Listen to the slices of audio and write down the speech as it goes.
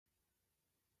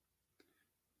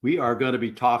We are going to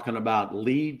be talking about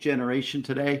lead generation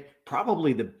today.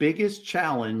 Probably the biggest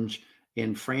challenge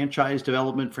in franchise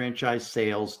development, franchise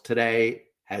sales today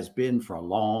has been for a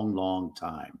long, long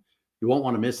time. You won't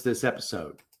want to miss this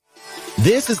episode.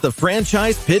 This is the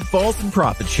Franchise Pitfalls and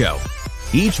Profit Show.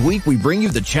 Each week, we bring you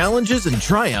the challenges and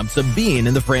triumphs of being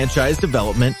in the franchise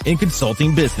development and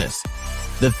consulting business.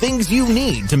 The things you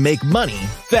need to make money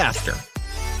faster.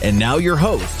 And now your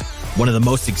host, one of the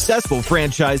most successful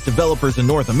franchise developers in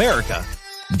North America,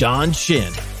 Don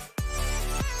Shin.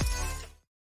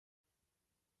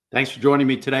 Thanks for joining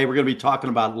me today. We're going to be talking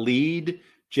about lead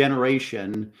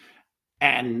generation.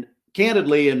 And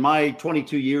candidly, in my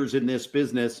 22 years in this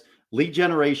business, lead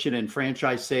generation and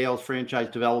franchise sales, franchise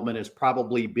development has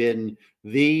probably been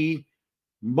the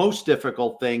most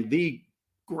difficult thing, the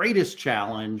greatest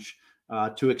challenge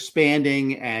to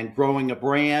expanding and growing a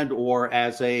brand, or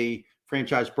as a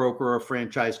franchise broker or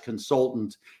franchise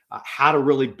consultant, how to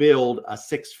really build a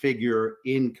six-figure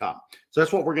income. So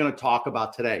that's what we're going to talk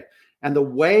about today. And the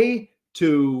way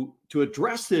to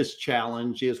address this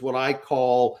challenge is what I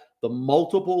call the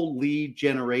multiple lead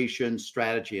generation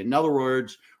strategy. In other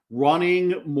words,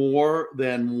 running more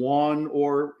than one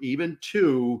or even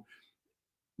two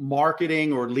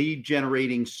marketing or lead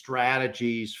generating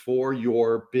strategies for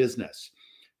your business.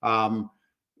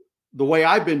 The way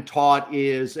I've been taught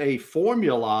is a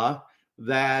formula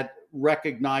that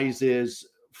recognizes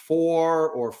 4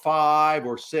 or 5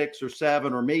 or 6 or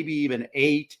 7 or maybe even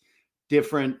 8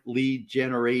 different lead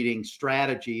generating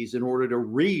strategies in order to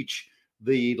reach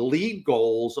the lead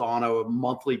goals on a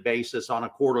monthly basis, on a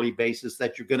quarterly basis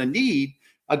that you're going to need,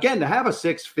 again, to have a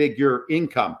six-figure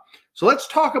income. So let's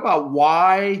talk about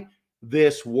why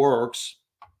this works,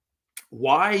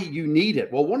 why you need it.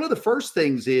 Well, one of the first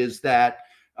things is that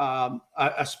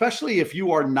especially if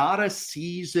you are not a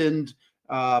seasoned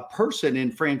person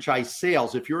in franchise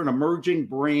sales, if you're an emerging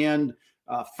brand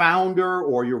founder,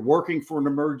 or you're working for an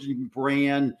emerging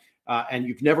brand and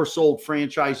you've never sold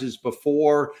franchises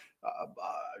before,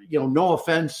 no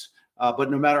offense,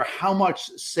 but no matter how much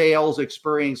sales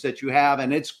experience that you have,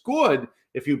 and it's good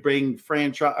if you bring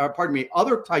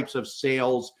other types of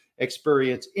sales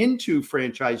experience into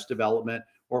franchise development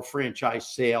or franchise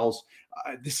sales,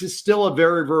 this is still a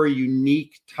very, very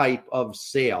unique type of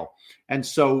sale. And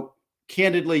so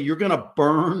candidly, you're going to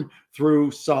burn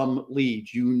through some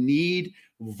leads. You need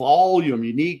volume,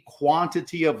 you need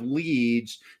quantity of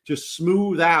leads to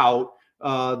smooth out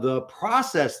the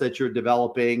process that you're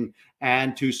developing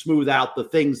and to smooth out the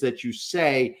things that you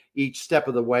say each step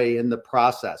of the way in the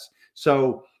process.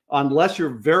 So unless you're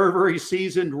very, very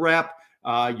seasoned rep,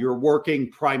 you're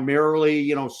working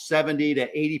primarily, 70 to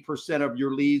 80% of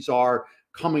your leads are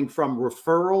coming from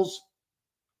referrals.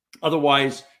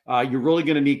 Otherwise, you're really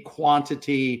going to need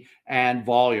quantity and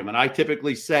volume. And I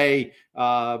typically say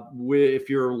if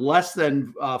you're less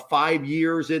than 5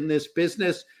 years in this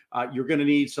business, you're going to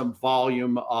need some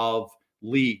volume of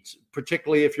leads,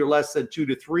 particularly if you're less than 2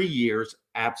 to 3 years.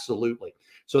 Absolutely.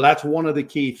 So that's one of the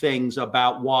key things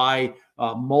about why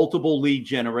multiple lead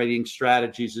generating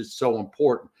strategies is so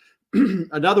important.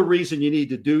 Another reason you need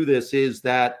to do this is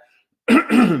that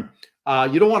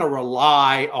you don't want to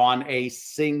rely on a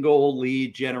single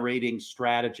lead generating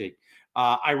strategy.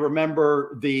 I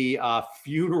remember the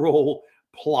funeral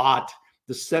plot,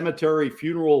 the cemetery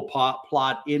funeral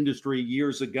plot industry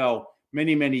years ago,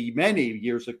 many, many, many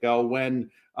years ago, when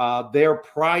their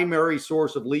primary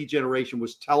source of lead generation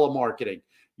was telemarketing.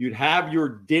 You'd have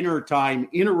your dinner time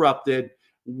interrupted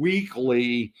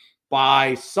weekly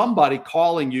by somebody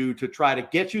calling you to try to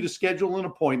get you to schedule an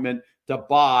appointment to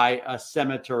buy a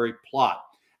cemetery plot.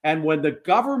 And when the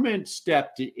government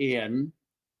stepped in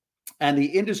and the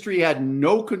industry had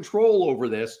no control over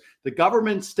this, the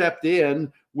government stepped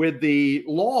in with the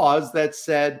laws that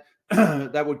said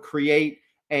that would create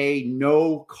a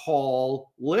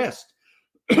no-call list.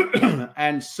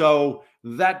 And so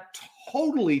that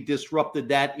totally disrupted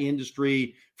that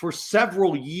industry for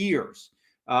several years.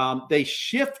 They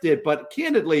shifted, but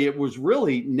candidly, it was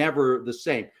really never the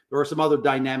same. There are some other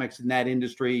dynamics in that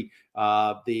industry,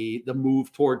 the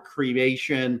move toward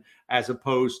cremation as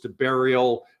opposed to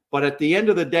burial. But at the end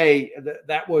of the day,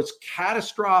 that was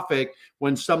catastrophic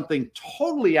when something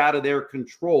totally out of their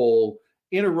control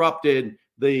interrupted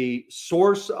the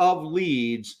source of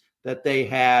leads that they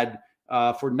had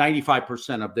for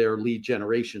 95% of their lead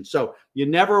generation. So you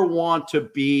never want to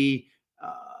be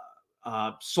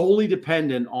solely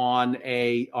dependent on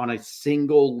a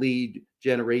single lead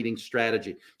generating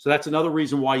strategy. So that's another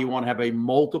reason why you want to have a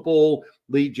multiple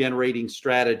lead generating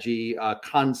strategy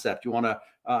concept. You want to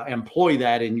employ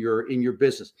that in your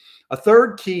business. A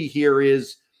third key here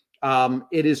is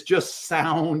it is just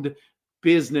sound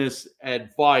business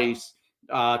advice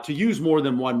to use more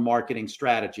than one marketing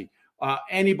strategy.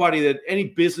 Any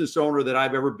business owner that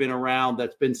I've ever been around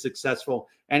that's been successful,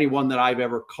 anyone that I've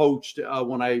ever coached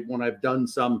when I've done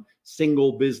some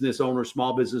single business owner,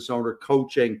 small business owner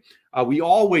coaching, we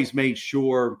always made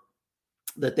sure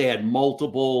that they had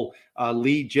multiple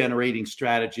lead generating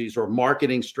strategies or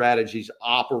marketing strategies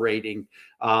operating.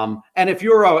 And if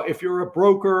you're a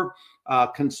broker,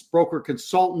 broker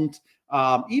consultant,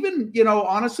 even,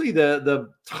 honestly, the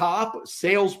top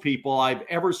salespeople I've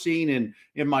ever seen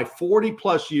in my 40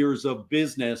 plus years of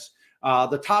business,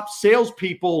 the top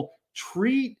salespeople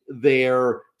treat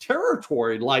their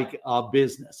territory like a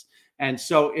business. And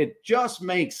so it just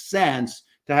makes sense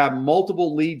to have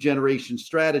multiple lead generation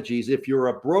strategies. If you're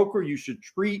a broker, you should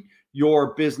treat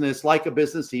your business like a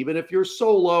business. Even if you're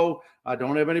solo,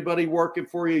 don't have anybody working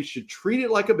for you, you should treat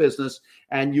it like a business,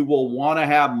 and you will want to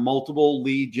have multiple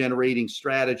lead generating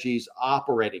strategies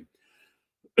operating.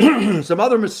 Some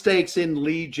other mistakes in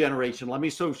lead generation. Let me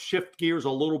shift gears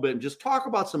a little bit and just talk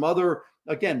about some other,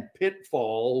 again,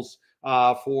 pitfalls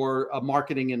for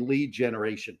marketing and lead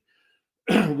generation.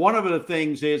 One of the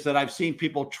things is that I've seen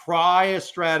people try a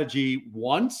strategy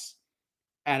once,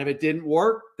 and if it didn't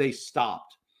work, they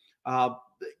stopped.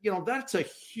 That's a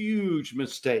huge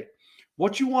mistake.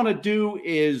 What you want to do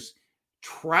is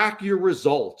track your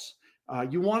results.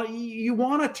 You want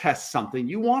to test something,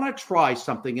 you want to try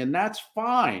something, and that's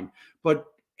fine. But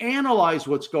analyze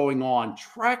what's going on,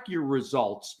 track your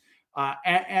results,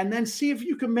 and then see if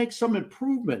you can make some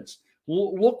improvements.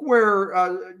 Look where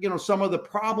some of the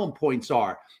problem points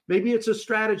are. Maybe it's a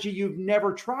strategy you've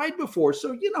never tried before.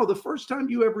 So, the first time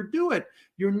you ever do it,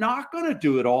 you're not going to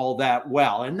do it all that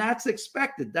well. And that's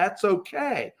expected. That's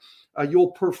okay.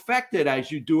 You'll perfect it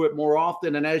as you do it more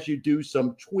often and as you do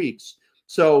some tweaks.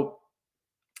 So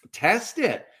test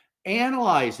it,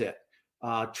 analyze it,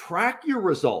 track your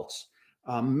results,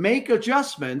 make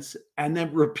adjustments, and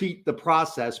then repeat the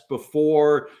process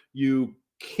before you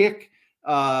kick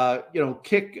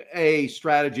a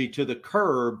strategy to the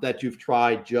curb that you've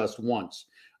tried just once.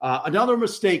 Another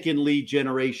mistake in lead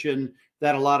generation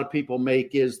that a lot of people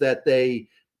make is that they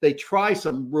try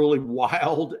some really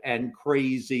wild and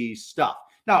crazy stuff.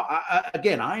 Now,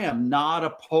 I am not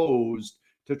opposed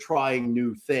to trying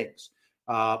new things,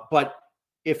 but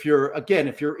if you're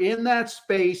in that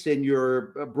space in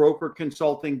your broker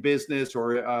consulting business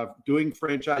or doing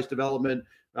franchise development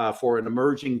for an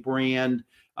emerging brand,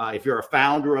 if you're a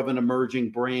founder of an emerging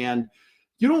brand,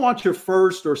 you don't want your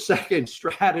first or second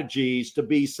strategies to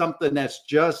be something that's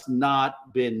just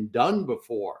not been done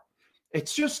before.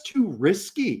 It's just too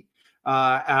risky.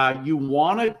 You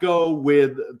want to go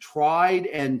with tried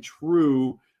and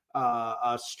true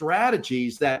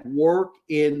strategies that work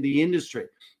in the industry.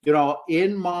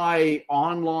 In my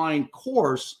online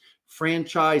course,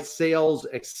 Franchise Sales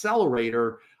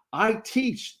Accelerator, I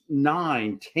teach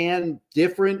 9-10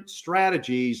 different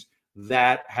strategies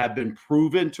that have been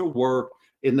proven to work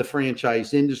in the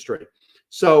franchise industry.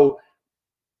 So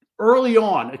early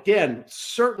on, again,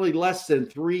 certainly less than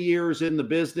 3 years in the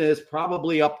business,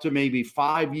 probably up to maybe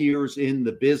 5 years in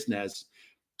the business,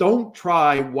 don't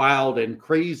try wild and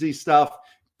crazy stuff.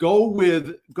 Go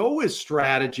with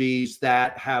strategies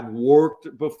that have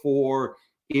worked before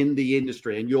in the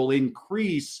industry, and you'll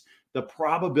increase the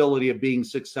probability of being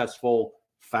successful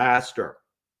faster.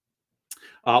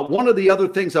 One of the other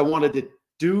things I wanted to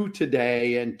do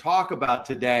today and talk about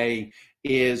today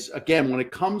is, again, when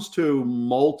it comes to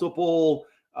multiple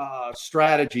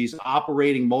strategies,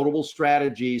 operating multiple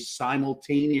strategies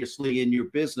simultaneously in your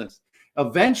business,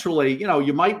 eventually,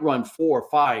 you might run 4,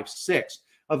 5, 6.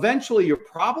 Eventually, you're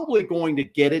probably going to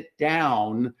get it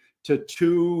down to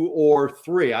 2 or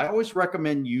 3. I always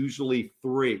recommend usually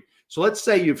 3. So let's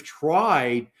say you've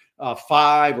tried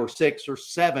 5 or 6 or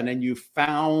 7, and you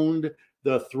found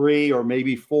the 3 or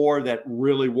maybe 4 that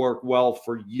really work well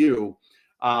for you.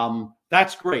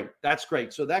 That's great. That's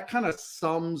great. So that kind of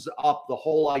sums up the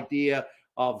whole idea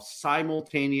of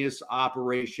simultaneous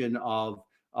operation of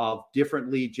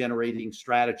different lead generating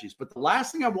strategies. But the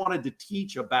last thing I wanted to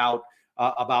teach about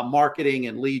marketing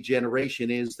and lead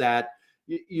generation is that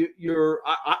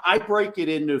I break it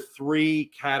into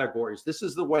 3 categories. This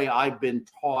is the way I've been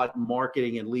taught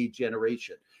marketing and lead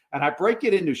generation. And I break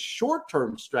it into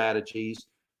short-term strategies,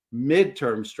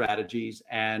 mid-term strategies,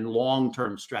 and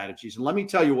long-term strategies. And let me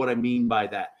tell you what I mean by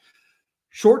that.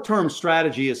 Short-term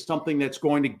strategy is something that's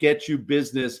going to get you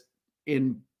business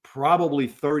in probably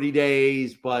 30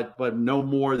 days, but no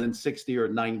more than 60 or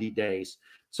 90 days.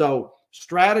 So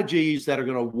strategies that are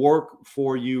going to work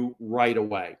for you right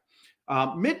away.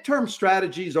 Midterm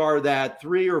strategies are that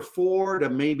 3 or 4 to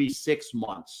maybe 6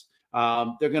 months.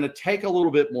 They're going to take a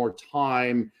little bit more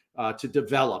time to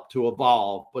develop, to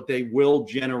evolve, but they will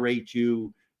generate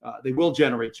you. They will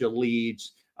generate you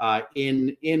leads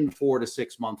in 4 to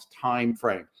 6 months time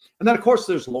frame. And then, of course,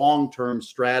 there's long-term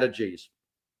strategies.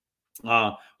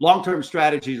 Long-term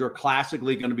strategies are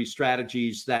classically going to be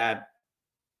strategies that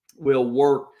will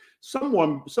work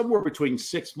somewhere between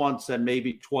 6 months and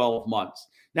maybe 12 months.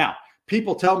 Now,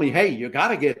 people tell me, hey, you got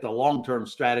to get the long-term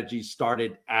strategies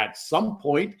started at some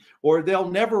point or they'll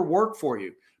never work for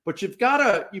you. But you've got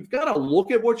to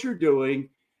look at what you're doing.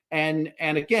 And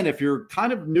again, if you're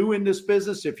kind of new in this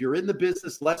business, if you're in the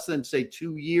business less than, say,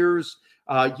 2 years,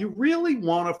 you really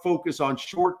want to focus on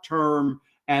short-term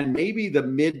and maybe the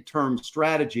midterm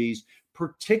strategies,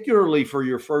 particularly for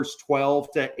your first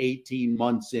 12 to 18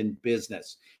 months in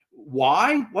business.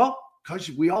 Why? Well,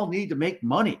 because we all need to make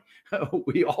money.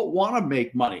 We all want to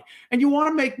make money, and you want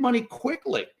to make money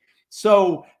quickly.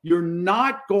 So you're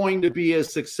not going to be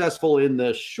as successful in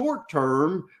the short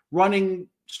term running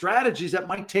strategies that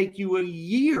might take you a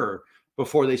year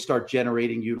before they start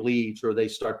generating you leads or they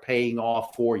start paying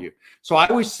off for you. So I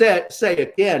always say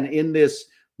again, in this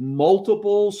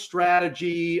multiple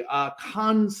strategy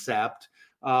concept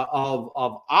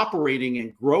of operating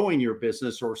and growing your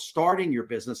business or starting your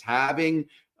business, having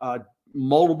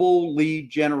multiple lead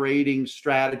generating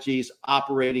strategies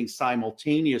operating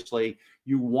simultaneously,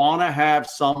 you want to have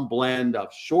some blend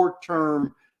of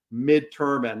short-term,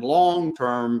 midterm, and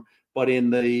long-term. But in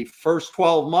the first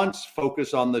 12 months,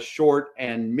 focus on the short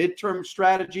and midterm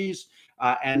strategies.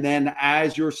 And then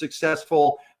as you're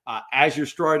successful, as you're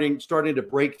starting to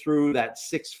break through that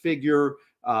six-figure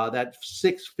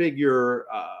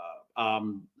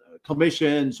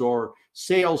commissions or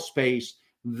sales space,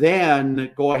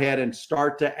 then go ahead and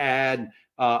start to add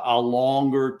a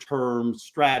longer term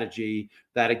strategy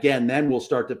that, again, then will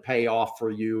start to pay off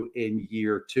for you in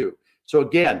year 2. So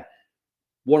again,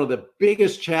 one of the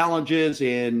biggest challenges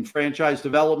in franchise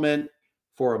development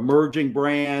for emerging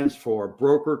brands, for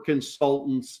broker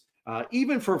consultants,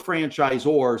 even for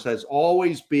franchisors, has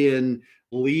always been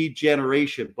lead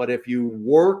generation. But if you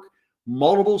work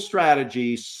multiple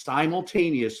strategies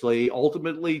simultaneously,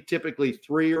 ultimately, typically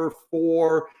 3 or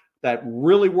 4 that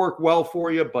really work well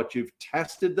for you, but you've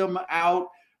tested them out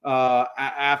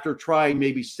after trying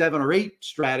maybe 7 or 8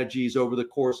 strategies over the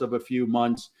course of a few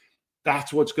months,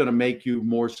 that's what's going to make you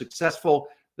more successful.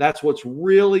 That's what's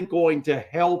really going to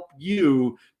help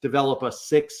you develop a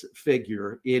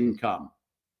 6-figure income.